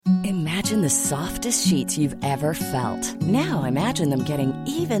Imagine the softest sheets you've ever felt. Now imagine them getting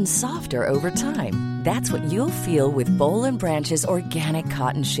even softer over time. That's what you'll feel with Boll & Branch's organic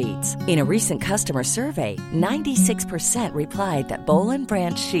cotton sheets. In a recent customer survey, 96% replied that Boll &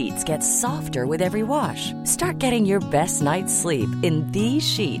 Branch sheets get softer with every wash. Start getting your best night's sleep in these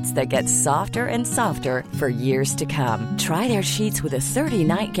sheets that get softer and softer for years to come. Try their sheets with a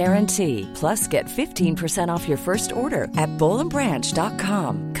 30-night guarantee. Plus, get 15% off your first order at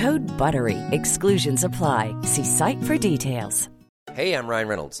bollandbranch.com. Code BUTTERY. Exclusions apply. See site for details. Hey, I'm Ryan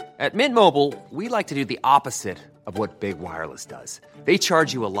Reynolds. At Mint Mobile, we like to do the opposite of what Big Wireless does. They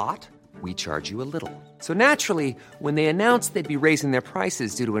charge you a lot, we charge you a little. So naturally, when they announced they'd be raising their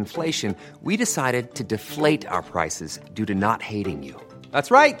prices due to inflation, we decided to deflate our prices due to not hating you.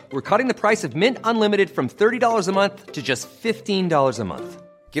 That's right. We're cutting the price of Mint Unlimited from $30 a month to just $15 a month.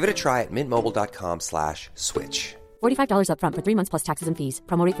 Give it a try at mintmobile.com/switch. $45 up front for 3 months plus taxes and fees.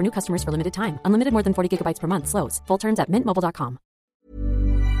 Promo rate for new customers for limited time. Unlimited more than 40 gigabytes per month. Slows full terms at mintmobile.com.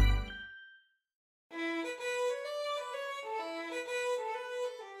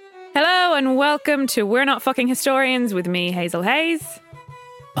 Hello and welcome to We're Not Fucking Historians with me, Hazel Hayes.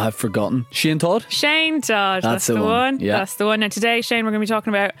 I've forgotten. Shane Todd? Shane Todd. That's the one. Yeah. That's the one. And today, Shane, we're going to be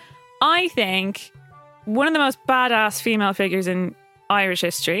talking about, I think, one of the most badass female figures in Irish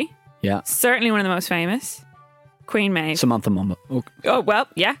history. Yeah. Certainly one of the most famous. Queen Maeve. Samantha Mumba. Okay. Oh, well,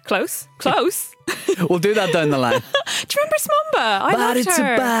 yeah, close. Close. We'll do that down the line. Do you remember Smumba? I loved it's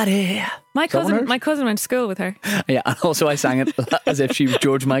her. a body. My cousin went to school with her. Yeah, and also I sang it as if she was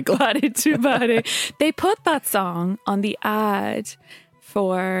George Michael. Body to body. They put that song on the ad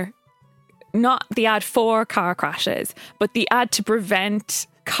for, not the ad for car crashes, but the ad to prevent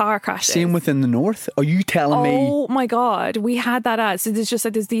car crashes. Same within the north? Are you telling me? Oh my God, we had that ad. So there's just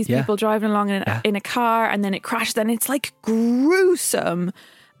like there's these people driving along in a car and then it crashes and it's like gruesome.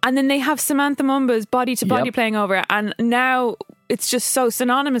 And then they have Samantha Mumba's Body to Body playing over it, and now it's just so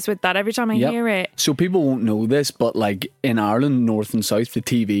synonymous with that every time I hear it. So people won't know this, but like in Ireland, north and south, the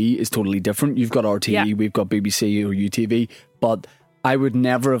TV is totally different. You've got RTE, we've got BBC or UTV, but I would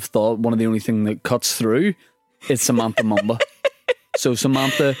never have thought one of the only thing that cuts through is Samantha Mumba. So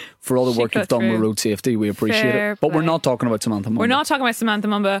Samantha, for all the work you've done with road safety, we appreciate it. But we're not talking about Samantha Mumba. We're not talking about Samantha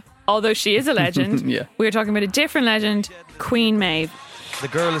Mumba, although she is a legend. We're talking about a different legend, Queen Maeve. The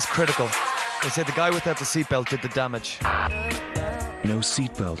girl is critical. They say the guy without the seatbelt did the damage. No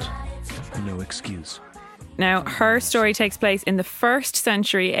seatbelt, no excuse. Now, her story takes place in the 1st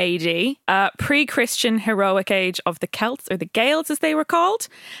century AD, pre-Christian heroic age of the Celts, or the Gaels as they were called.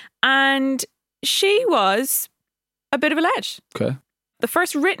 And she was a bit of a ledge. Okay. The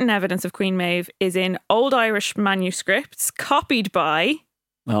first written evidence of Queen Maeve is in Old Irish manuscripts copied by...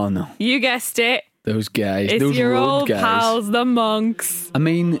 Oh, no. You guessed it. Those guys. It's those your road old guys. pals, the monks. I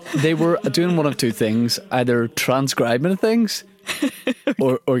mean, they were doing one of two things. Either transcribing things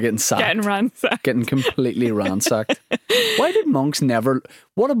or getting sacked. Getting ransacked. Getting completely ransacked. Why did monks never...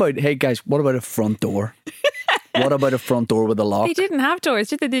 What about, hey guys, what about a front door? What about a front door with a lock? They didn't have doors,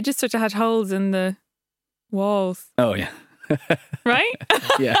 did they? They just sort of had holes in the walls. Oh, yeah. Right?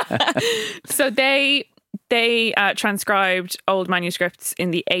 Yeah. So they transcribed old manuscripts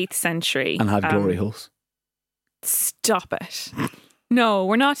in the 8th century. And had glory holes. Stop it. No,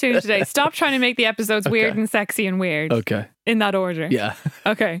 we're not doing it today. Stop trying to make the episodes weird and sexy and weird. Okay. In that order. Yeah.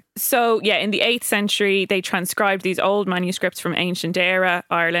 Okay. So, yeah, in the 8th century, they transcribed these old manuscripts from ancient era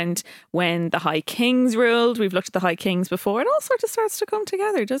Ireland when the High Kings ruled. We've looked at the High Kings before. It all sort of starts to come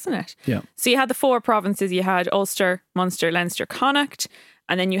together, doesn't it? Yeah. So you had the 4 provinces. You had Ulster, Munster, Leinster, Connacht.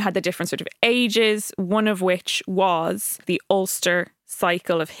 And then you had the different sort of ages, one of which was the Ulster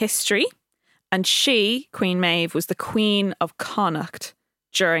cycle of history. And she, Queen Maeve, was the Queen of Connacht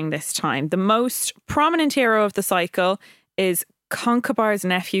during this time. The most prominent hero of the cycle is Concobar's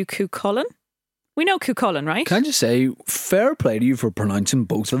nephew, Cuchulainn. We know Cuchulainn, right? Can I just say, fair play to you for pronouncing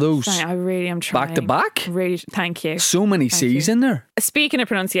both of those. I really am trying. Back to back? Really, thank you. So many C's in there. Speaking of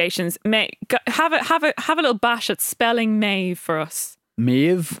pronunciations, have a little bash at spelling Maeve for us.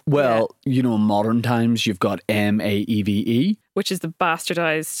 Maeve, well, you know, in modern times, you've got Maeve. Which is the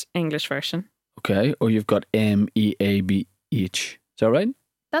bastardized English version. Okay, or you've got Meabh. Is that right?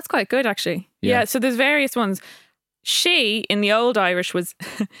 That's quite good, actually. Yeah, so there's various ones. She, in the Old Irish, was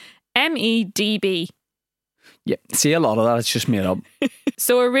Medb. Yeah, see, a lot of that is just made up.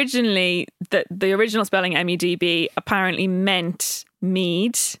 So originally, the original spelling Medb apparently meant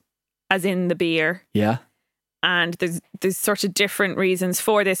mead, as in the beer. Yeah. And there's sort of different reasons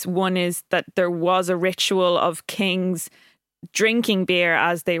for this. One is that there was a ritual of kings drinking beer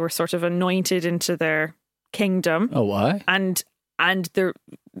as they were sort of anointed into their kingdom. Oh, why? And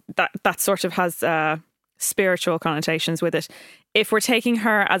that's that sort of has spiritual connotations with it. If we're taking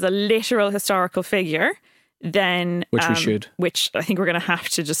her as a literal historical figure, then Which we should. Which I think we're going to have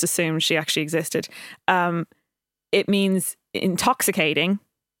to just assume she actually existed. It means intoxicating.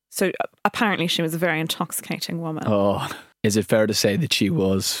 So apparently she was a very intoxicating woman. Oh, is it fair to say that she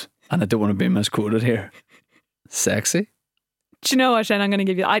was, and I don't want to be misquoted here, sexy? Do you know what, Jen? I'm going to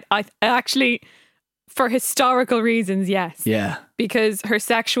give you... I actually, for historical reasons, yes. Yeah. Because her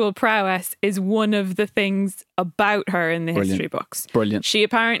sexual prowess is one of the things about her in the history books. Brilliant. She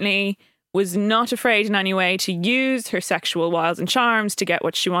apparently was not afraid in any way to use her sexual wiles and charms to get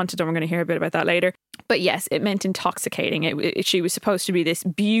what she wanted, and we're going to hear a bit about that later. But yes, it meant intoxicating. She was supposed to be this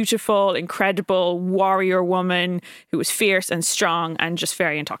beautiful, incredible warrior woman who was fierce and strong and just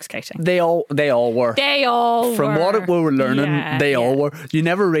very intoxicating. They all were. They all From were. what we were learning, they all were. You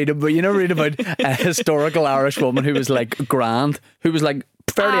never read about a historical Irish woman who was like grand, who was like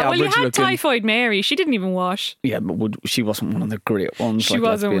fairly average well, you had looking. Typhoid Mary. She didn't even wash. Yeah, but she wasn't one of the great ones. She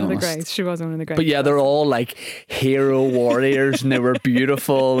wasn't one of the greats. She wasn't one of the greats. But yeah, they're all like hero warriors, and they were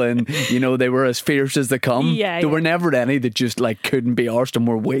beautiful, and you know they were as fierce as they come. Yeah, there were never any that just like couldn't be arsed and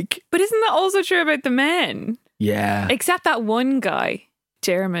were weak. But isn't that also true about the men? Yeah, except that one guy,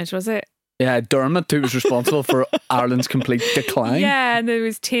 Dermot, was it? Yeah, Dermot, who was responsible for Ireland's complete decline. Yeah, and there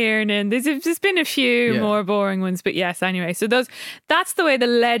was Tiernan. There's been a few more boring ones, but yes, anyway. So that's the way the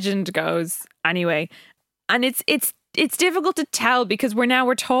legend goes, anyway. And it's difficult to tell because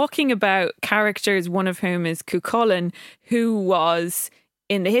we're talking about characters, one of whom is Cuchulainn, who was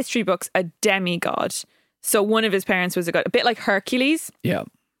in the history books a demigod. So one of his parents was a god, a bit like Hercules. Yeah.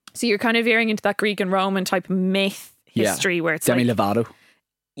 So you're kind of veering into that Greek and Roman type myth history where it's Demi Lovato.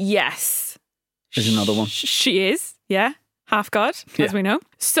 Yes. Is another one. She is, yeah. Half god, as we know.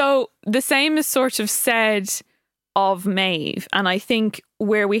 So the same is sort of said of Maeve. And I think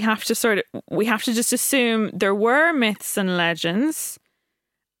where we have to just assume there were myths and legends.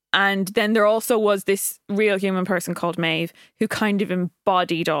 And then there also was this real human person called Maeve who kind of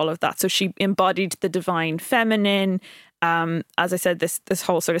embodied all of that. So she embodied the divine feminine. As I said, this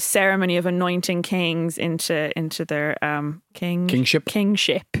whole sort of ceremony of anointing kings into their kingship.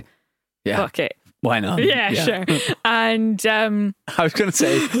 Yeah. Fuck it. Why not? Yeah, sure. And I was going to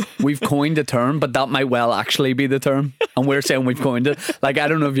say we've coined a term, but that might well actually be the term, and we're saying we've coined it. Like, I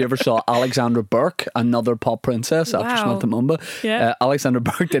don't know if you ever saw Alexandra Burke, another pop princess after Samantha Mumba. Yeah. Alexandra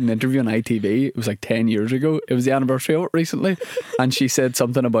Burke did an interview on ITV. It was like 10 years ago. It was the anniversary of it recently, and she said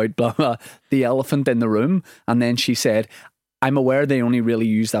something about blah, blah, the elephant in the room, and then she said, I'm aware they only really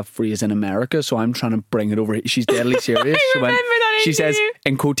use that phrase in America, so I'm trying to bring it over. She's deadly serious. She says,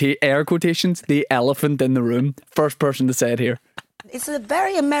 in air quotations, the elephant in the room. First person to say it here. It's a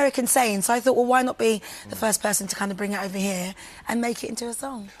very American saying, so I thought, well, why not be the first person to kind of bring it over here and make it into a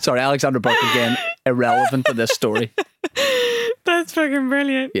song? Sorry, Alexandra Burke again, irrelevant to this story. That's fucking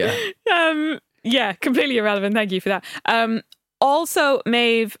brilliant. Yeah. Yeah, completely irrelevant. Thank you for that. Also,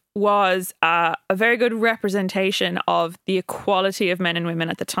 Maeve was a very good representation of the equality of men and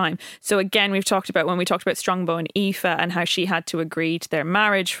women at the time. So again, when we talked about Strongbow and Aoife and how she had to agree to their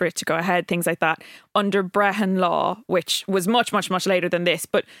marriage for it to go ahead, things like that, under Brehon law, which was much, much, much later than this,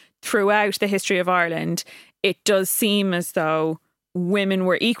 but throughout the history of Ireland, it does seem as though women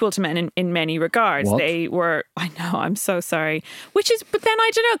were equal to men in many regards. What? They were, I know, I'm so sorry. But then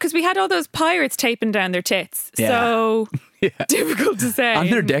I don't know, because we had all those pirates taping down their tits. Yeah. So difficult to say. And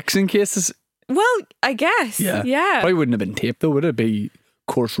their dicks in cases. Well, I guess. Yeah. Probably wouldn't have been taped though, would it? Be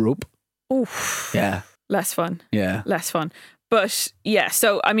coarse rope. Oof. Yeah. Less fun. Yeah. Less fun. But yeah,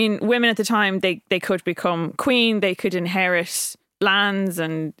 so I mean, women at the time, they could become queen, they could inherit lands,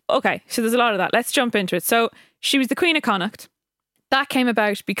 and okay, so there's a lot of that. Let's jump into it. So she was the Queen of Connacht. That came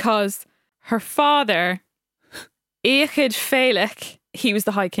about because her father, Éachid Féileach, he was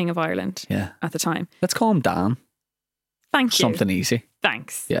the High King of Ireland at the time. Let's call him Dan. Thank you. Something easy.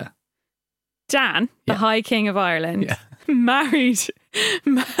 Thanks. Yeah. Dan, the High King of Ireland, married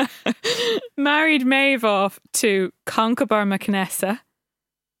Maeve off to Conchobar mac Nessa.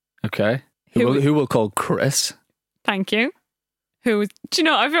 Okay. Who we'll call Chris. Thank you. Do you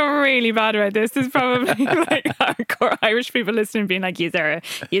know, I feel really bad about this. There's probably like hardcore Irish people listening being like, is there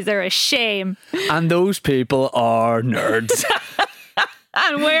a shame? And those people are nerds.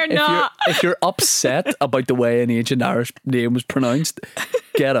 And we're not. If you're upset about the way an ancient Irish name was pronounced,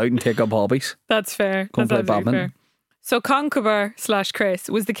 get out and take up hobbies. That's fair. Go That's and play absolutely badminton. fair. So Conchobar / Chris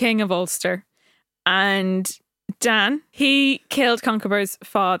was the king of Ulster. And Dan, he killed Conchobar's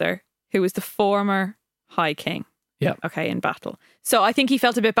father, who was the former High King. Yeah. Okay, in battle. So I think he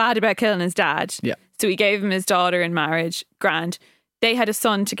felt a bit bad about killing his dad. Yeah. So he gave him his daughter in marriage. Grand. They had a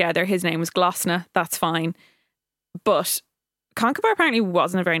son together. His name was Glosna. That's fine. But Concobar apparently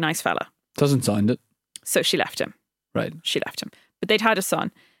wasn't a very nice fella. Doesn't sound it. So she left him. Right. She left him. But they'd had a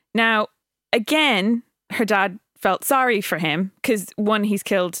son. Now, again, her dad felt sorry for him because 1, he's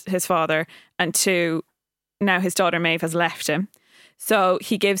killed his father, and 2, now his daughter Maeve has left him. So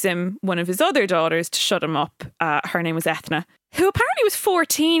he gives him one of his other daughters to shut him up. Her name was Ethna, who apparently was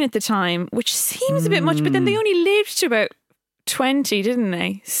 14 at the time, which seems a bit much, but then they only lived to about 20, didn't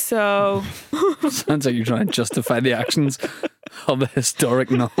they? So sounds like you're trying to justify the actions of a historic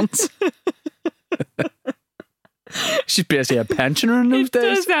nonce. She's basically a pensioner in those days. It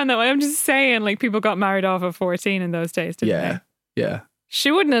does sound that way. I'm just saying, like, people got married off at 14 in those days, didn't they? Yeah. She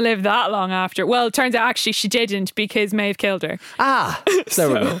wouldn't have lived that long after. Well, it turns out actually she didn't, because Maeve killed her. There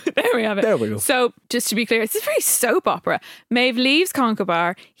we go. There we have it. There we go. So, just to be clear, it's a very soap opera. Maeve leaves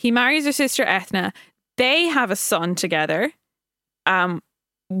Concobar. He marries her sister Ethna. They have a son together. And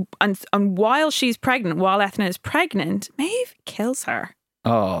while she's pregnant, while Ethna is pregnant, Maeve kills her.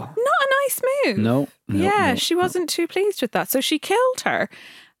 Oh. Not a nice move. No. She wasn't too pleased with that. So she killed her.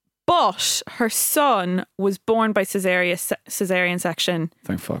 But her son was born by cesarean section.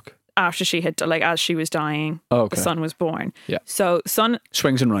 Thank fuck. After she had, like, as she was dying, Okay. the son was born. Yeah. So son...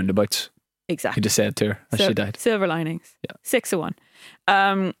 Swings and roundabouts. Exactly. He just said to her as she died. Silver linings. Yeah. 6 of 1.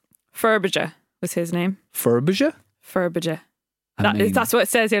 Furbage was his name. Furbage? Furbage. I mean, That's what it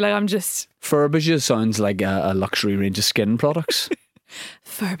says here. Like, I'm just... Furbage sounds like a luxury range of skin products.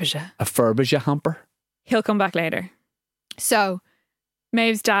 Furbage. A Furbage hamper. He'll come back later. So,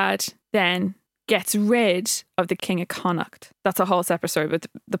 Maeve's dad then gets rid of the King of Connacht. That's a whole separate story, but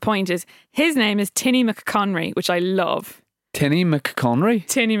the point is, his name is Tinny McConry, which I love. Tinny McConry?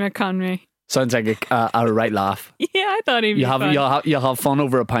 Tinny McConry. Sounds like a right laugh. Yeah, I thought he'd be fun. You'll have fun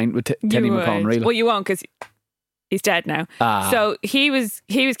over a pint with Tinny You would. McConry. Like. Well, you won't, because he's dead now. So he was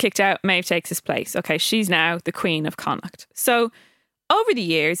kicked out. Maeve takes his place. Okay, she's now the Queen of Connacht. So over the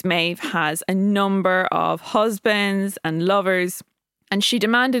years, Maeve has a number of husbands and lovers, and she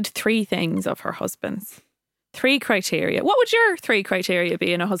demanded 3 things of her husbands. 3 criteria. What would your 3 criteria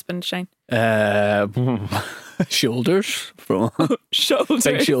be in a husband, Shane? Shoulders. Shoulders.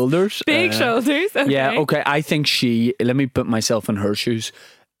 Big shoulders. Big shoulders. Okay. Yeah, okay. I think let me put myself in her shoes.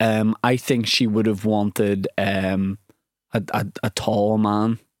 I think she would have wanted a tall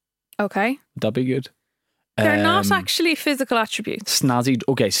man. Okay. Would that be good? They're not actually physical attributes.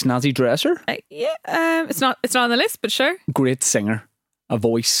 Snazzy dresser. It's not on the list, but sure. Great singer, a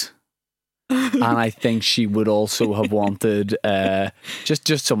voice. And I think she would also have wanted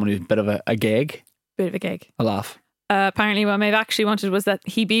just someone who's a bit of a gig. Bit of a gig. A laugh. Apparently what Maeve actually wanted was that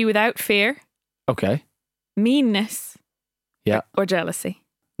he be without fear. Okay. Meanness. Yeah. Or jealousy.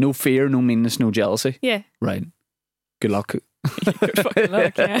 No fear, no meanness, no jealousy. Yeah. Right. Good luck. Good fucking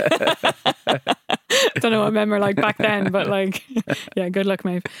luck, yeah. Don't know what men were like back then, but like, yeah, good luck,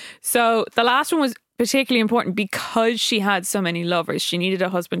 Maeve. So the last one was particularly important because she had so many lovers. She needed a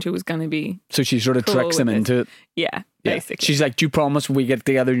husband who was going to be... So she sort of cool tricks him with into it. Yeah, basically. She's like, do you promise when we get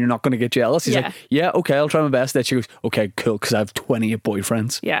together you're not going to get jealous? He's like, yeah, okay, I'll try my best. Then she goes, okay, cool, because I have 28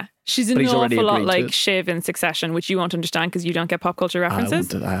 boyfriends. Yeah. She's But an he's already awful lot agreed to like it. Shiv in Succession, which you won't understand because you don't get pop culture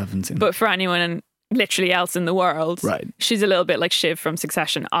references. I haven't seen But for anyone literally else in the world, right, she's a little bit like Shiv from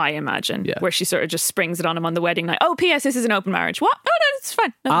Succession, I imagine, where she sort of just springs it on him on the wedding night. Oh, P.S. this is an open marriage. What? No, it's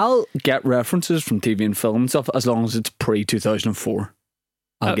fine. No. I'll get references from TV and film and stuff as long as it's pre-2004.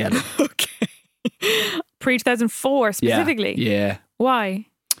 I'll get it. Okay. Pre-2004 specifically? Yeah. Why?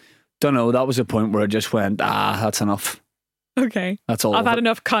 Don't know. That was a point where I just went, that's enough. Okay. That's all. I've had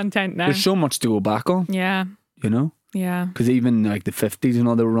enough content now. There's so much to go back on. Yeah. You know? Yeah. Because even like the 50s and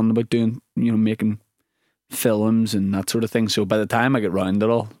all, they were running about doing, making films and that sort of thing. So by the time I get round it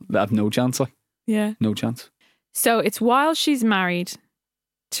all, I have no chance. Like, yeah. No chance. So it's while she's married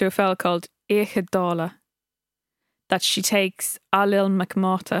to a fella called Éiche Dála that she takes Alil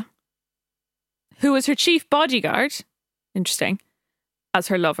McMata, who was her chief bodyguard, interesting, as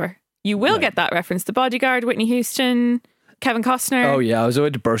her lover. You will get that reference. The Bodyguard, Whitney Houston, Kevin Costner. Oh yeah, I was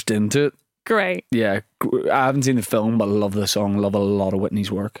about to burst into it. Great. Yeah, I haven't seen the film, but I love the song. Love a lot of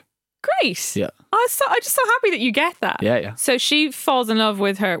Whitney's work. Great. Yeah. I'm just so happy that you get that. Yeah. So she falls in love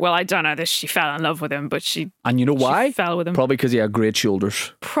with her. Well, I don't know that she fell in love with him, but she... And you know why? She fell with him. Probably because he had great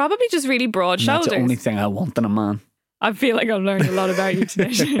shoulders. Probably just really broad And shoulders. That's the only thing I want in a man. I feel like I've learned a lot about you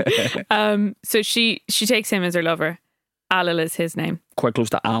today. So she takes him as her lover. Alil is his name. Quite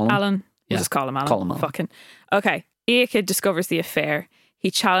close to Alan. Alan. Yeah. We'll just call him Alan. Call him Alan. Fucking. Okay. Éiche discovers the affair. He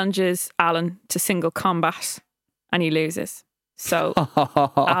challenges Alan to single combat and he loses. So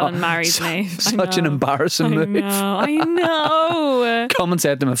Alan marries Maeve. Such an embarrassing move. I know. Come and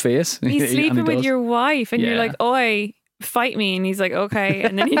say it to my face. He's sleeping And he with does. your wife, and you're Yeah. like, "Oi, fight me," and he's like, "Okay,"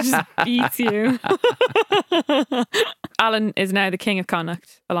 and then he just beats you. Alan is now the king of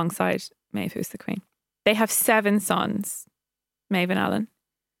Connacht alongside Maeve, who's the queen. They have 7 sons, Maeve and Alan.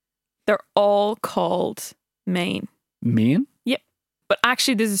 They're all called Main. Main? Yep. But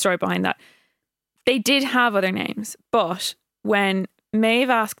actually, there's a story behind that. They did have other names, but when Maeve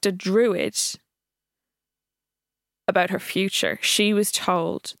asked a druid about her future, she was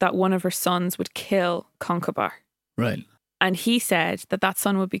told that one of her sons would kill Concobar. Right. And he said that that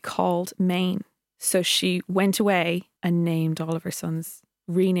son would be called Main. So she went away and named all of her sons,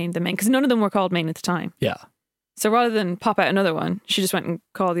 renamed them Main, because none of them were called Main at the time. Yeah. So rather than pop out another one, she just went and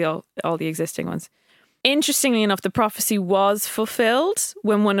called all the existing ones. Interestingly enough, the prophecy was fulfilled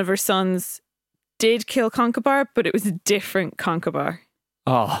when one of her sons did kill Concobar, but it was a different Concobar.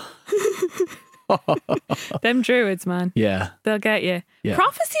 Oh. Them druids, man. Yeah. They'll get you. Yeah.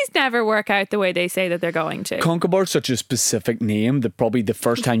 Prophecies never work out the way they say that they're going to. Concobar's such a specific name that probably the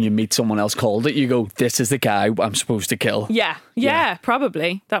first time you meet someone else called it, you go, this is the guy I'm supposed to kill. Yeah,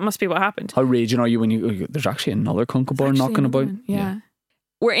 probably. That must be what happened. How raging are you when you... There's actually another Concobar knocking about. Yeah.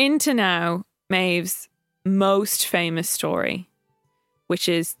 We're into now Maeve's most famous story, which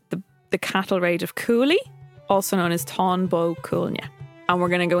is the cattle raid of Cooley, also known as Táin Bó Cúailnge. And we're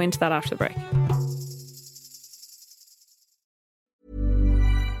going to go into that after the break.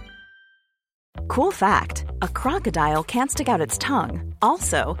 Cool fact, a crocodile can't stick out its tongue.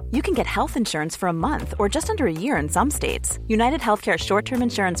 Also, you can get health insurance for a month or just under a year in some states. United Healthcare short-term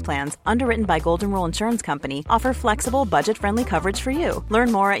insurance plans, underwritten by Golden Rule Insurance Company, offer flexible, budget-friendly coverage for you.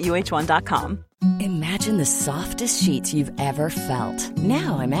 Learn more at UH1.com. Imagine the softest sheets you've ever felt.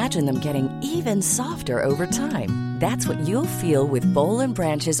 Now imagine them getting even softer over time. That's what you'll feel with Boll &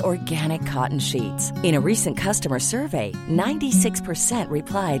 Branch's organic cotton sheets. In a recent customer survey, 96%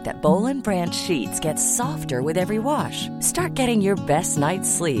 replied that Boll & Branch sheets get softer with every wash. Start getting your best night's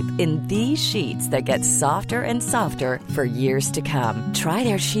sleep in these sheets that get softer and softer for years to come. Try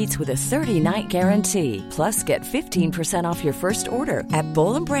their sheets with a 30-night guarantee. Plus, get 15% off your first order at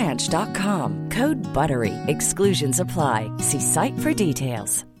bollandbranch.com. Code BUTTERY. Exclusions apply. See site for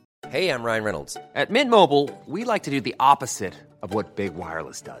details. Hey, I'm Ryan Reynolds. At Mint Mobile, we like to do the opposite of what Big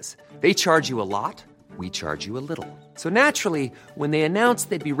Wireless does. They charge you a lot, we charge you a little. So naturally, when they announced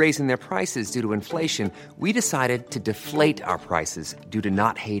they'd be raising their prices due to inflation, we decided to deflate our prices due to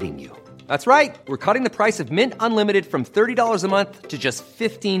not hating you. That's right. We're cutting the price of Mint Unlimited from $30 a month to just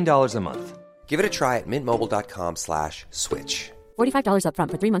 $15 a month. Give it a try at mintmobile.com/switch. $45 up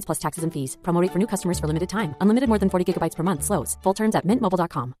front for 3 months plus taxes and fees. Promo rate for new customers for limited time. Unlimited more than 40 gigabytes per month. Slows full terms at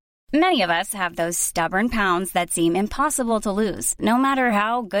mintmobile.com. Many of us have those stubborn pounds that seem impossible to lose, no matter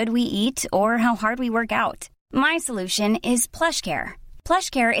how good we eat or how hard we work out. My solution is PlushCare.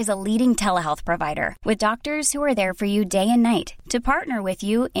 PlushCare is a leading telehealth provider with doctors who are there for you day and night to partner with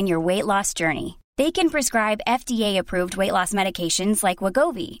you in your weight loss journey. They can prescribe FDA-approved weight loss medications like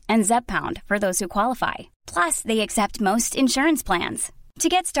Wegovy and Zepbound for those who qualify. Plus, they accept most insurance plans. To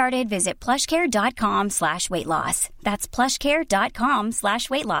get started, visit plushcare.com/weightloss. That's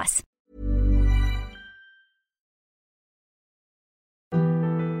plushcare.com/weightloss.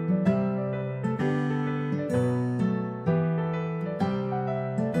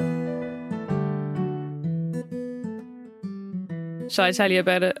 Shall I tell you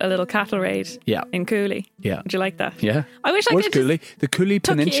about a little cattle raid in Cooley? Yeah. Would you like that? Yeah. I wish I Where's could Cooley? The Cooley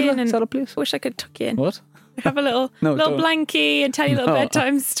tuck you Peninsula? in and- Is that a place? I wish I could tuck you in. What? Have a little No, little don't. blankie and tell you a little No.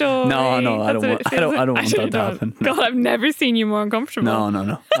 bedtime story. No, I don't That's what want- it I don't feels want like. that to Actually, happen. God, I've never seen you more uncomfortable.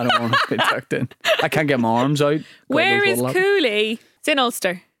 No. I don't want to be tucked in. I can't get my arms out. God Where knows is what'll happen. Cooley? It's in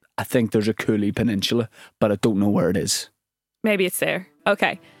Ulster. I think there's a Cooley Peninsula, but I don't know where it is. Maybe it's there.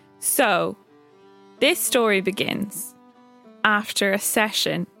 Okay. So this story begins after a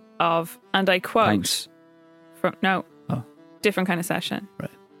session of, and I quote, Thanks. different kind of session. Right.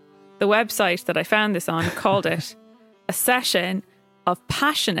 The website that I found this on called it a session of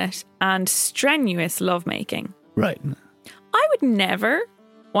passionate and strenuous lovemaking. Right. I would never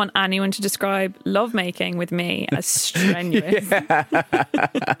want anyone to describe lovemaking with me as strenuous. How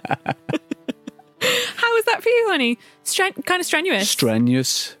is that for you, honey? Kind of strenuous.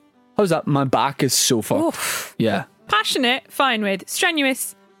 Strenuous. How's that? My back is so fucked. Oof. Yeah. Passionate, fine with.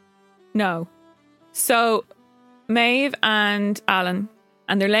 Strenuous, no. So Maeve and Alan,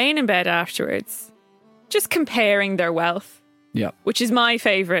 and they're laying in bed afterwards, just comparing their wealth, Yeah. which is my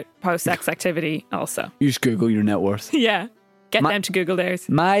favourite post-sex activity also. You just Google your net worth. Yeah. Get them to Google theirs.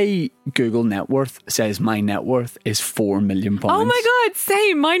 My Google net worth says my net worth is £4 million. Oh my God,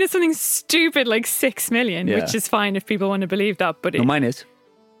 same. Mine is something stupid like 6 million, which is fine if people want to believe that. But no, mine is.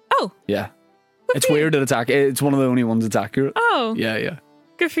 Oh. Yeah. It's weird that it's one of the only ones that's accurate. Oh. Yeah.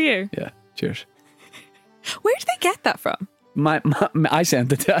 Good for you. Yeah. Cheers. Where did they get that from? I sent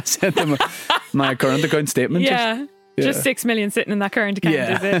them my current account statement. Yeah. Just 6 million sitting in that current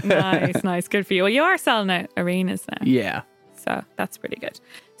account, is it? Nice. Good for you. Well, you are selling out arenas now. Yeah. So that's pretty good.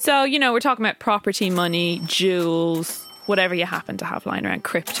 So, we're talking about property, money, jewels, whatever you happen to have lying around,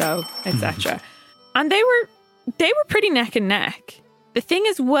 crypto, etc. And they were pretty neck and neck. The thing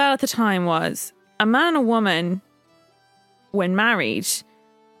as well at the time was a man and a woman, when married,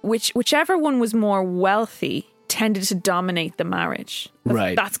 whichever one was more wealthy tended to dominate the marriage.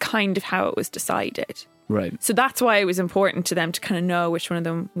 That's kind of how it was decided. Right. So that's why it was important to them to kind of know which one of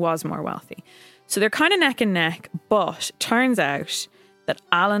them was more wealthy. So they're kind of neck and neck, but turns out that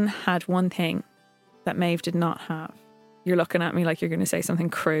Alan had one thing that Maeve did not have. You're looking at me like you're going to say something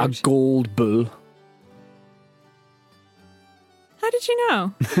crude. A gold bull. How did you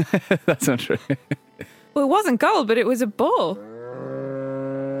know? That's not true. Well, it wasn't gold, but it was a bull.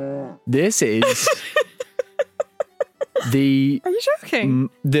 This is Are you joking?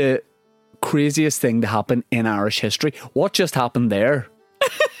 The craziest thing to happen in Irish history. What just happened there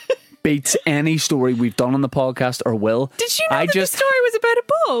beats any story we've done on the podcast or will. Did you know that the story was about a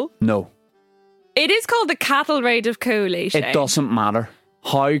bull? No. It is called the cattle raid of Cooley, Shane. It doesn't matter.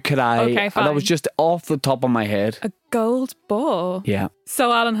 How could I? Okay, fine. That was just off the top of my head. A gold bull? Yeah.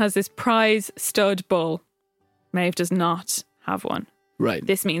 So Alan has this prize stud bull. Maeve does not have one. Right.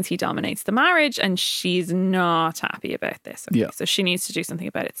 This means he dominates the marriage and she's not happy about this. Okay? Yeah. So she needs to do something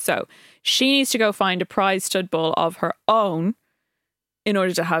about it. So she needs to go find a prize stud bull of her own in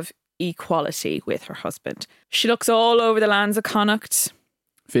order to have equality with her husband. She looks all over the lands of Connacht.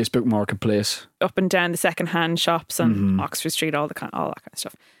 Facebook Marketplace. Up and down the second-hand shops on Oxford Street, all that kind of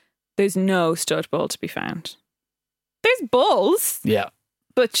stuff. There's no stud bull to be found. There's bulls. Yeah.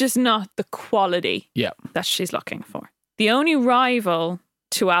 But just not the quality that she's looking for. The only rival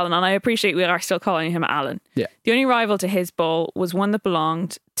to Alan, and I appreciate we are still calling him Alan. Yeah. The only rival to his bull was one that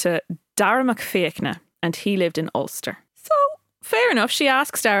belonged to Dara McFeachna, and he lived in Ulster. So, fair enough, she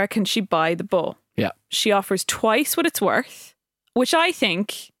asks Dara, can she buy the bull? Yeah. She offers twice what it's worth, which I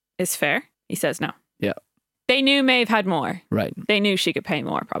think is fair. He says no. Yeah. They knew Maeve had more. Right. They knew she could pay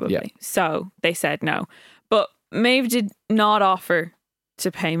more, probably. Yeah. So they said no. But Maeve did not offer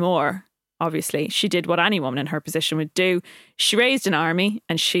to pay more. Obviously, she did what any woman in her position would do. She raised an army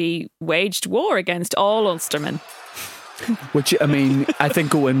and she waged war against all Ulstermen. Which, I mean, I think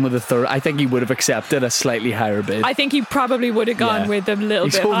go in with a third. I think he would have accepted a slightly higher bid. I think he probably would have gone with a little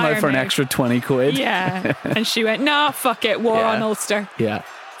He's bit holding higher. out for an Maeve. extra 20 quid. Yeah. And she went, no, fuck it, war on Ulster. Yeah.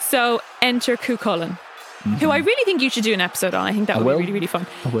 So enter Cuchulainn, who I really think you should do an episode on. I think that would be really, really fun.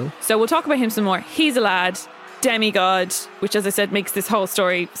 I will. So we'll talk about him some more. He's a lad, demigod, which, as I said, makes this whole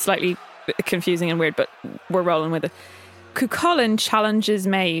story slightly confusing and weird, but we're rolling with it. Cuchulainn challenges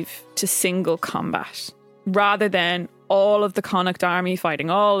Maeve to single combat rather than all of the Connacht army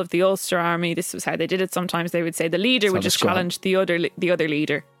fighting all of the Ulster army. This was how they did it. Sometimes they would say the leader would just challenge the other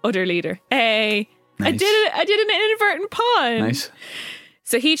leader. Hey, nice. I did an inadvertent pun. Nice.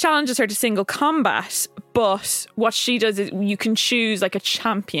 So he challenges her to single combat, but what she does is you can choose like a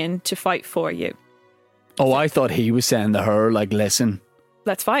champion to fight for you. Oh, I thought he was saying to her, like, listen,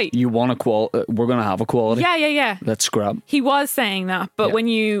 let's fight. You want we're going to have equality. Yeah. Let's scrap. He was saying that, but when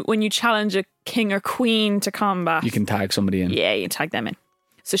you challenge a king or queen to combat, you can tag somebody in. Yeah, you tag them in.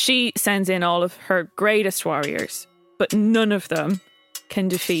 So she sends in all of her greatest warriors, but none of them can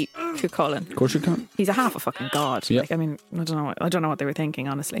defeat Cuchulainn. Of course you can't. He's a half a fucking god. Yeah. Like, I mean, I don't know what they were thinking,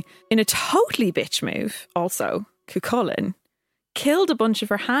 honestly. In a totally bitch move, also, Cuchulainn killed a bunch of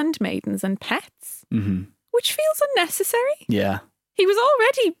her handmaidens and pets, which feels unnecessary. Yeah. He was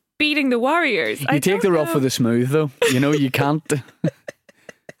already beating the warriors. You take the rough with the smooth, though. You know, you can't.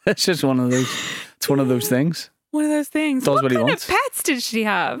 It's just one of those. It's one of those things. One of those things. Does what he kind wants. of pets did she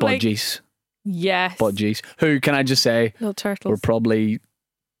have? Budgies. Yes. Budgies. Who, can I just say, little turtles. were probably,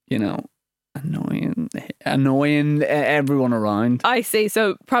 annoying everyone around. I see.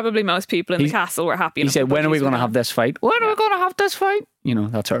 So probably most people in the castle were happy. He said, when are we going to have this fight? When are we going to have this fight?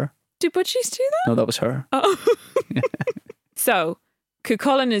 That's her. Do budgies do that? No, that was her. Oh. So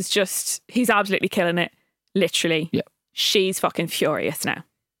Cuchulainn is he's absolutely killing it. Literally. Yeah. She's fucking furious now.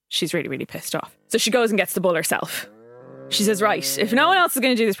 She's really, really pissed off. So she goes and gets the bull herself. She says, right, if no one else is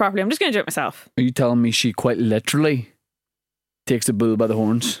going to do this properly, I'm just going to do it myself. Are you telling me she quite literally takes the bull by the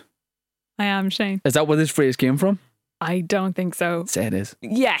horns? I am, Shane. Is that where this phrase came from? I don't think so. Say it is.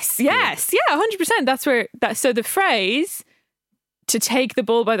 Yes, yeah, 100%. That's where so the phrase to take the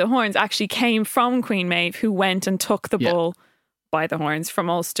bull by the horns actually came from Queen Maeve, who went and took the bull by the horns from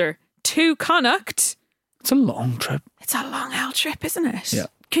Ulster to Connacht. It's a long trip. It's a long hell trip, isn't it? Yeah.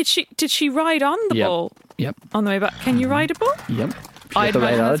 Did she ride on the bull? Yep. On the way back. Can you ride a bull? Yep. I'd The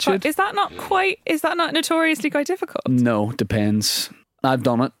right imagine that's attitude. is that not notoriously quite difficult? No, depends. I've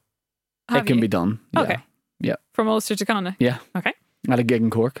done it. Have it can you? be done. Yeah. Okay. Yeah. From Ulster to Connacht? Yeah. Okay. I had a gig in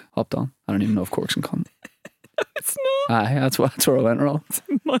Cork. Hopped on. I don't even know if Cork's in Connacht. It's not. Aye, that's where I went wrong.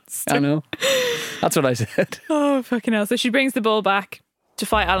 Monster. I know. That's what I said. Oh, fucking hell. So she brings the bull back to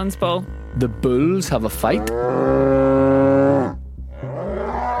fight Alan's bull. The bulls have a fight.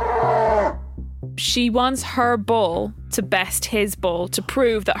 She wants her bull to best his bull to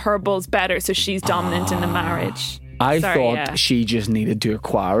prove that her bull's better, so she's dominant in the marriage. I thought she just needed to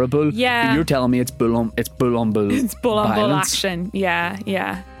acquire a bull. Yeah. But you're telling me it's bull on bull. It's bull on bull violence. action. Yeah.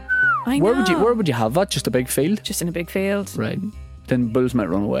 I know. Where would you have that? Just a big field? Just in a big field. Right. Then bulls might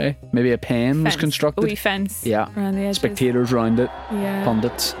run away. Maybe a pen was Fence. constructed. A wee fence. Yeah. Around the edges. Spectators round it. Yeah.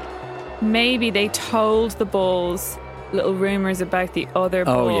 Pundits. Maybe they told the bulls little rumours about the other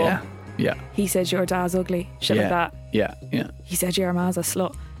bull. Oh yeah. Yeah. He said your dad's ugly. Shit like that. Yeah. Yeah. He said your ma's a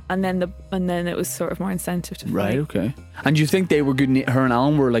slut. And then it was sort of more incentive to fight. Right, okay. And you think they were good, her and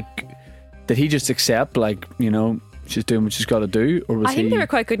Alan were like, did he just accept, like, you know, she's doing what she's got to do? Or was I think they were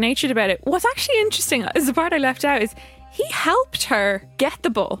quite good natured about it. What's actually interesting is the part I left out is he helped her get the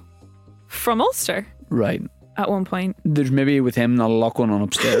bull from Ulster Right. at one point. There's maybe with him not a lot going on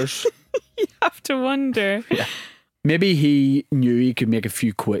upstairs. You have to wonder. Yeah. Maybe he knew he could make a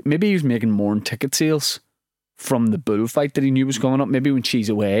few quid. Maybe he was making more in ticket sales from the bullfight that he knew was coming up. Maybe when she's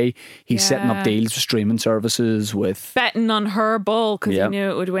away, he's setting up deals with streaming services with betting on her bull because Yep. he knew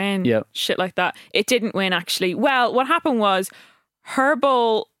it would win. Yep. Shit like that. It didn't win, actually. Well, what happened was her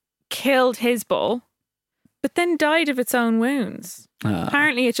bull killed his bull, but then died of its own wounds.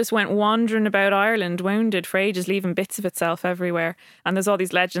 Apparently it just went wandering about Ireland wounded for ages, leaving bits of itself everywhere. And there's all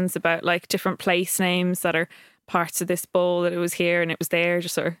these legends about like different place names that are parts of this bull, that it was here and it was there,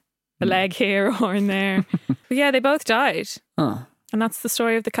 just sort of a leg here, a horn there. But yeah, they both died. Oh. And that's the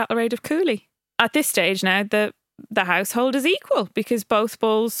story of the cattle raid of Cooley. At this stage now, the household is equal because both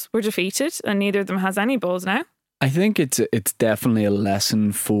bulls were defeated and neither of them has any bulls now. I think it's definitely a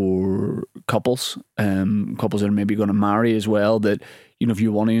lesson for couples, couples that are maybe going to marry as well, that, you know, if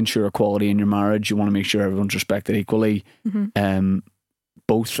you want to ensure equality in your marriage, you want to make sure everyone's respected equally.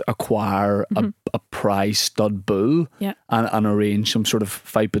 Both acquire a prize stud bull and arrange some sort of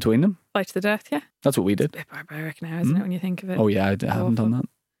fight between them. Fight to the death, yeah. That's what we did. It's a bit barbaric now, isn't it, when you think of it? Oh yeah, I haven't done that.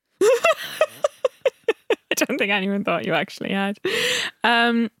 I don't think anyone thought you actually had.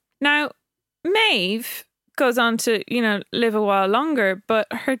 Now, Maeve goes on to, you know, live a while longer, but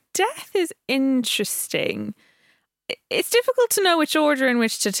her death is interesting. It's difficult to know which order in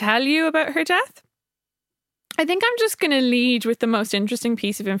which to tell you about her death. I think I'm just going to lead with the most interesting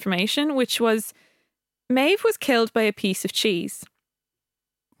piece of information, which was Maeve was killed by a piece of cheese.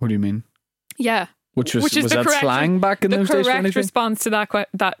 What do you mean? Yeah. Was the that correct, slang back in those days? The correct response to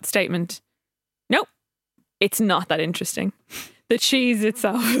that statement. Nope. It's not that interesting. The cheese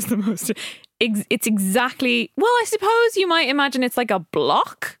itself is the most... It's exactly... Well, I suppose you might imagine it's like a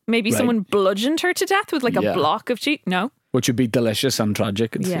block. Maybe someone bludgeoned her to death with like a block of cheese. No. Which would be delicious and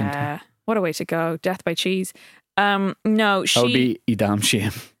tragic at the same time. What a way to go. Death by cheese. No, That would be a damn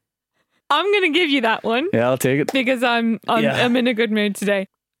shame. I'm going to give you that one. Yeah, I'll take it. Because I'm in a good mood today.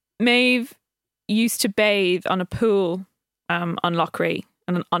 Maeve used to bathe on a pool on Loughree,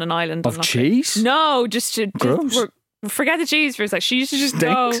 on an island. Of cheese? No, just Gross. Forget the cheese for a sec. She used to just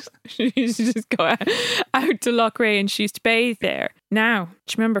go. She used to just go out to Loughree and she used to bathe there. Now,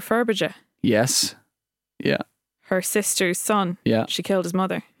 do you remember Furbridge? Yes. Yeah. Her sister's son. Yeah. She killed his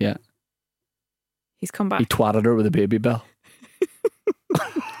mother. Yeah. He's come back. He twatted her with a baby bell.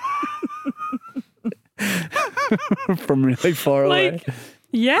 From really far away.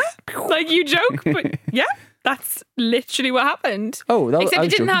 Yeah, like you joke, but yeah, that's literally what happened. Oh, except I it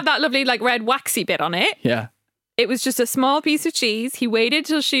didn't joking. have that lovely like red waxy bit on it. Yeah. It was just a small piece of cheese. He waited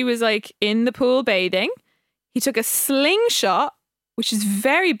till she was like in the pool bathing. He took a slingshot, which is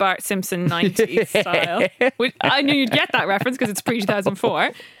very Bart Simpson 90s style. Which I knew you'd get that reference because it's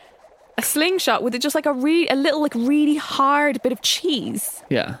pre-2004. A slingshot with just like a little like really hard bit of cheese.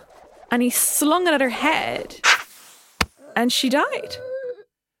 Yeah. And he slung it at her head. And she died.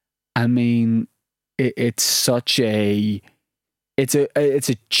 I mean, it's such a... It's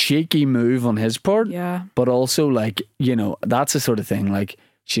a cheeky move on his part. Yeah. But also, like, you know, that's the sort of thing, like,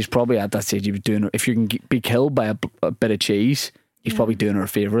 she's probably at that stage. He was doing her, if you can be killed by a bit of cheese, he's probably doing her a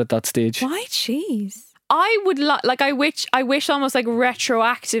favour at that stage. Why cheese? I would like. I wish almost like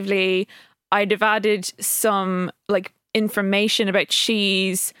retroactively, I'd have added some like information about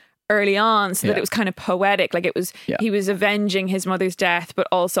cheese early on, so that it was kind of poetic. Like it was, he was avenging his mother's death, but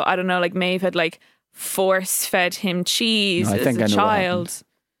also I don't know, like Maeve had like force fed him cheese as a child.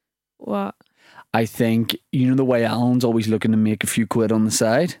 What? I think, you know the way Alan's always looking to make a few quid on the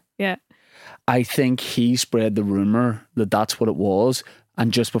side? Yeah. I think he spread the rumour that that's what it was.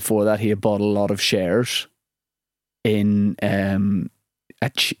 And just before that, he had bought a lot of shares in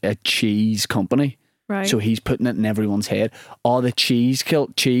a cheese company. Right. So he's putting it in everyone's head. Oh, the cheese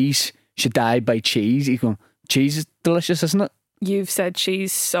should die by cheese. He's going, cheese is delicious, isn't it? You've said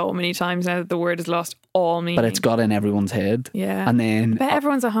cheese so many times now that the word has lost all meaning. But it's got in everyone's head. Yeah. And then... But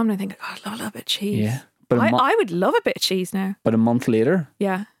everyone's at home and they think, oh, I love a little bit of cheese. Yeah. But I would love a bit of cheese now. But a month later...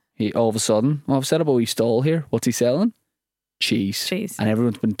 Yeah. He all of a sudden, I've set up a wee stall here. What's he selling? Cheese. And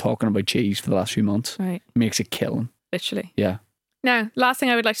everyone's been talking about cheese for the last few months. Right. Makes it killing. Literally. Yeah. Now, last thing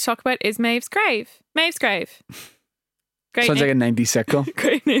I would like to talk about is Maeve's Grave. Maeve's Grave. Great Sounds name. like a 90s sitcom.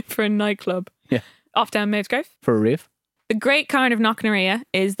 Great name for a nightclub. Yeah. Off down Maeve's Grave. For a rave. The Great Cairn of Knocknarea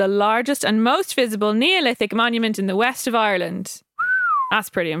is the largest and most visible Neolithic monument in the west of Ireland. That's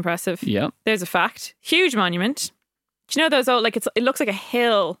pretty impressive. Yeah. There's a fact. Huge monument. Do you know those old, like it looks like a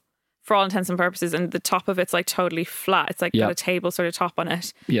hill for all intents and purposes, and the top of it's like totally flat. It's like got a table sort of top on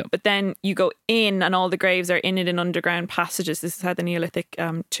it. Yeah. But then you go in and all the graves are in it in underground passages. This is how the Neolithic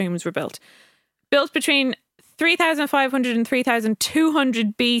tombs were built. Built between 3,500 and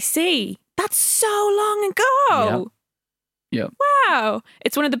 3,200 BC. That's so long ago. Yeah. Wow.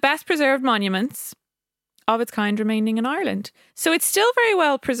 It's one of the best preserved monuments of its kind remaining in Ireland. So it's still very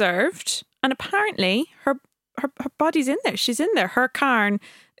well preserved. And apparently her body's in there. She's in there. Her cairn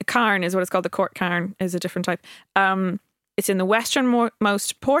is what it's called. The court cairn is a different type. It's in the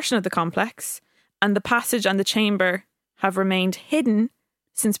westernmost portion of the complex. And the passage and the chamber have remained hidden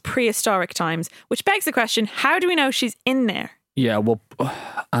since prehistoric times. Which begs the question, how do we know she's in there? Yeah, well,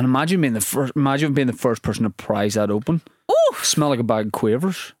 and imagine being the first person to prise that open. Oof! Smell like a bag of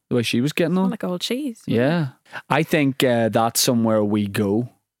Quavers, the way she was getting on. Like old cheese. Yeah. I think that's somewhere we go.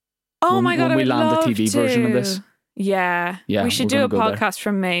 Oh my God, when I we would land love the TV to. version of this. Yeah. Yeah, we should we're do a gonna go podcast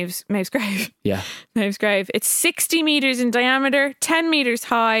from Maeve's Grave. Yeah. Maeve's Grave. It's 60 metres in diameter, 10 metres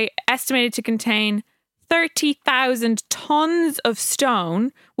high, estimated to contain 30,000 tons of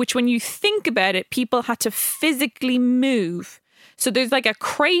stone, which when you think about it, people had to physically move. So there's like a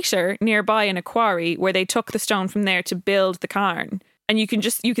crater nearby in a quarry where they took the stone from there to build the cairn. And you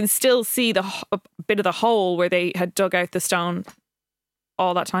can still see a bit of the hole where they had dug out the stone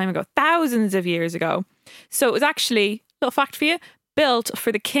all that time ago, thousands of years ago. So it was actually, little fact for you, built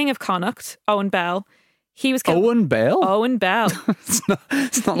for the King of Connacht, Owen Bell. He was killed. Owen Bell? Owen Bell.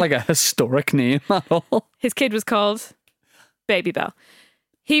 It's not like a historic name at all. His kid was called Baby Bell.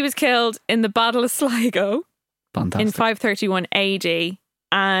 He was killed in the Battle of Sligo. Fantastic. In 531 AD,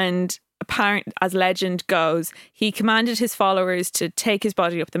 and apparent as legend goes, he commanded his followers to take his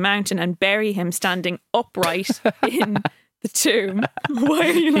body up the mountain and bury him standing upright in the tomb. Why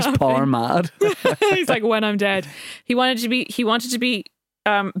are you laughing? He's power mad. He's like, when I'm dead. He wanted to be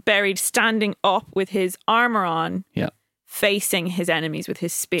buried standing up with his armour on, facing his enemies with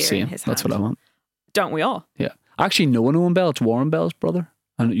his spear in his hand. That's what I want. Don't we all? Yeah. I actually know an Owen Bell. It's Warren Bell's brother.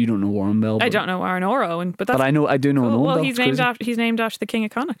 And you don't know Warren Bell. I don't know Warren or Owen, but I do know an Owen Bell. Well, Bell. he's named after the King of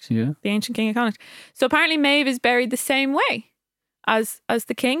Connacht. Yeah. The ancient King of Connacht. So apparently Maeve is buried the same way as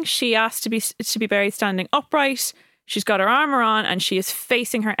the king. She asked to be buried standing upright. She's got her armour on and she is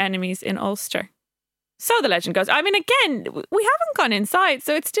facing her enemies in Ulster. So the legend goes. I mean, again, we haven't gone inside,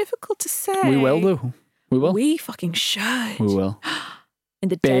 so it's difficult to say. We will, though. We will. We fucking should. We will. In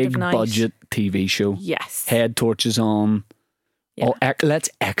the dead of night. Big budget TV show. Yes. Head torches on. Yeah. Oh, let's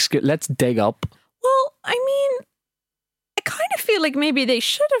dig up. Well, I mean, I kind of feel like maybe they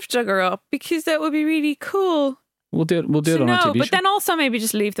should have dug her up because that would be really cool. We'll do it on our TV show. But then also maybe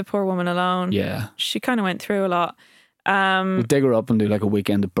just leave the poor woman alone. Yeah. She kind of went through a lot. We'll dig her up and do like a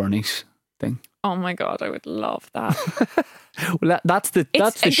Weekend at Bernie's thing. Oh my God, I would love that. Well, that's the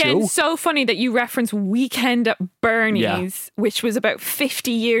show. It's so funny that you reference Weekend at Bernie's, which was about 50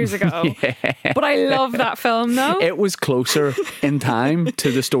 years ago. But I love that film, though. It was closer in time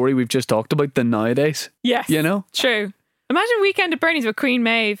to the story we've just talked about than nowadays. Yes. You know? True. Imagine Weekend at Bernie's with Queen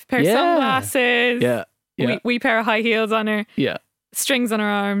Maeve. Pair of sunglasses. Yeah. Wee pair of high heels on her. Yeah. Strings on her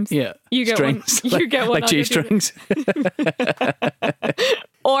arms. Yeah. You get strings. one. You get one. Like G-strings.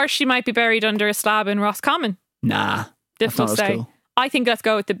 Or she might be buried under a slab in Roscommon. Nah. Difficult to say. Cool. I think let's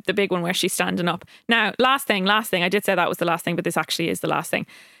go with the big one where she's standing up. Now, last thing. I did say that was the last thing, but this actually is the last thing.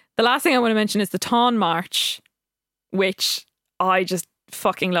 The last thing I want to mention is the Táin March, which I just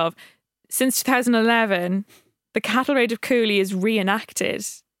fucking love. Since 2011, the Cattle Raid of Cooley is reenacted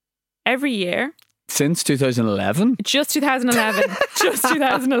every year. Since 2011? Just 2011. Just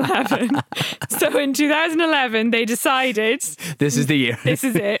 2011. So in 2011, they decided... This is the year. This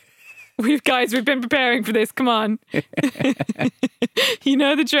is it. We've been preparing for this. Come on. You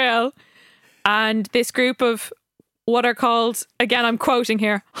know the drill. And this group of what are called, again, I'm quoting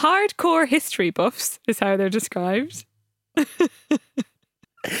here, hardcore history buffs is how they're described.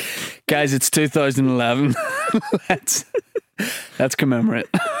 Guys, it's 2011. Let's commemorate.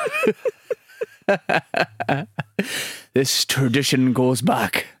 This tradition goes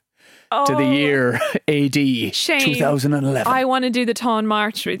back to the year AD Shane, 2011. I want to do the Táin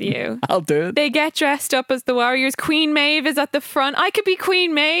March with you. I'll do it. They get dressed up as the warriors. Queen Maeve is at the front. I could be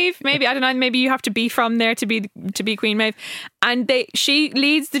Queen Maeve. Maybe, I don't know, maybe you have to be from there to be Queen Maeve. And she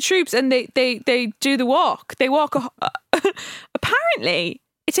leads the troops and they do the walk. They walk apparently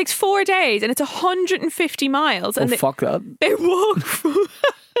it takes 4 days and it's 150 miles. And fuck that.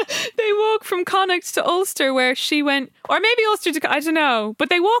 They walk from Connacht to Ulster where she went, or maybe Ulster to, I don't know, but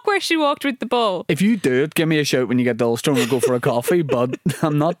they walk where she walked with the bull. If you do it, give me a shout when you get to Ulster and we'll go for a coffee, but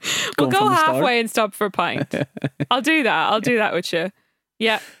I'm not going We'll go from the halfway start. and stop for a pint. I'll do that with you.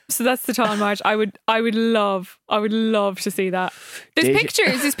 Yeah, so that's the Táin March. I would love to see that.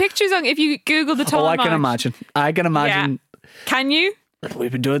 There's pictures on, if you Google the Táin March. I can imagine. Yeah. Can you?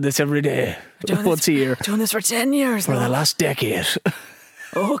 We've been doing this every day. Once a year. Doing this for 10 years For now. the last decade.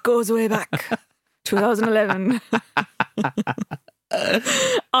 Oh, it goes way back. 2011.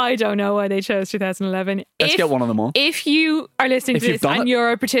 I don't know why they chose 2011. Let's get one of them on. If you are listening to this and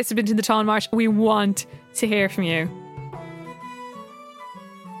you're a participant in the Táin March, we want to hear from you.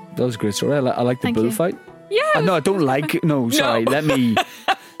 That was a great story. I like the Thank bullfight. Yeah. No, I don't like. No, sorry. No.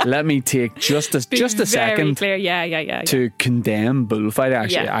 Let me take just a second. Clear. Yeah. To condemn bullfight.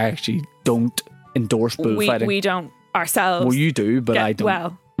 Actually, Yeah. I actually don't endorse bullfighting. We don't ourselves. Well, you do, but Yeah, I don't.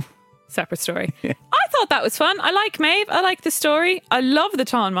 Well, separate story. I thought that was fun. I like Maeve. I like the story. I love the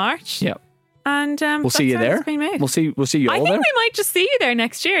Táin March. Yeah. And we'll see you there. We'll see you all there. I think we might just see you there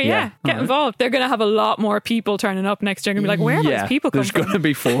next year. Yeah. Get involved. They're going to have a lot more people turning up next year. Going to be like, where are those people coming from? There's going to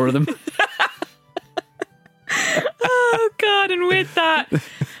be 4 of them. Oh God. And with that,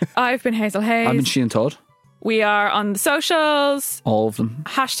 I've been Hazel Hayes. I've been Shane Todd. We are on the socials. All of them.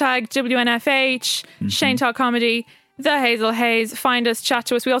 Hashtag WNFH, Shane Todd Comedy, The Hazel Hayes. Find us, chat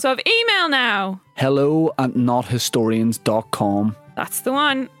to us. We also have email now. hello@nothistorians.com. That's the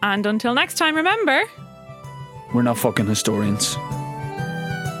one. And until next time, remember, we're not fucking historians.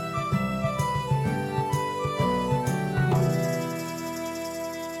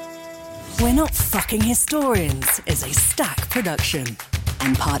 We're Not Fucking Historians is a Stack production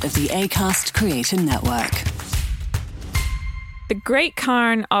and part of the Acast Creator Network. the Great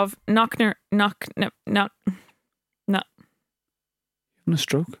Cairn of Knockner. Having a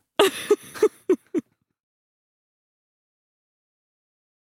stroke?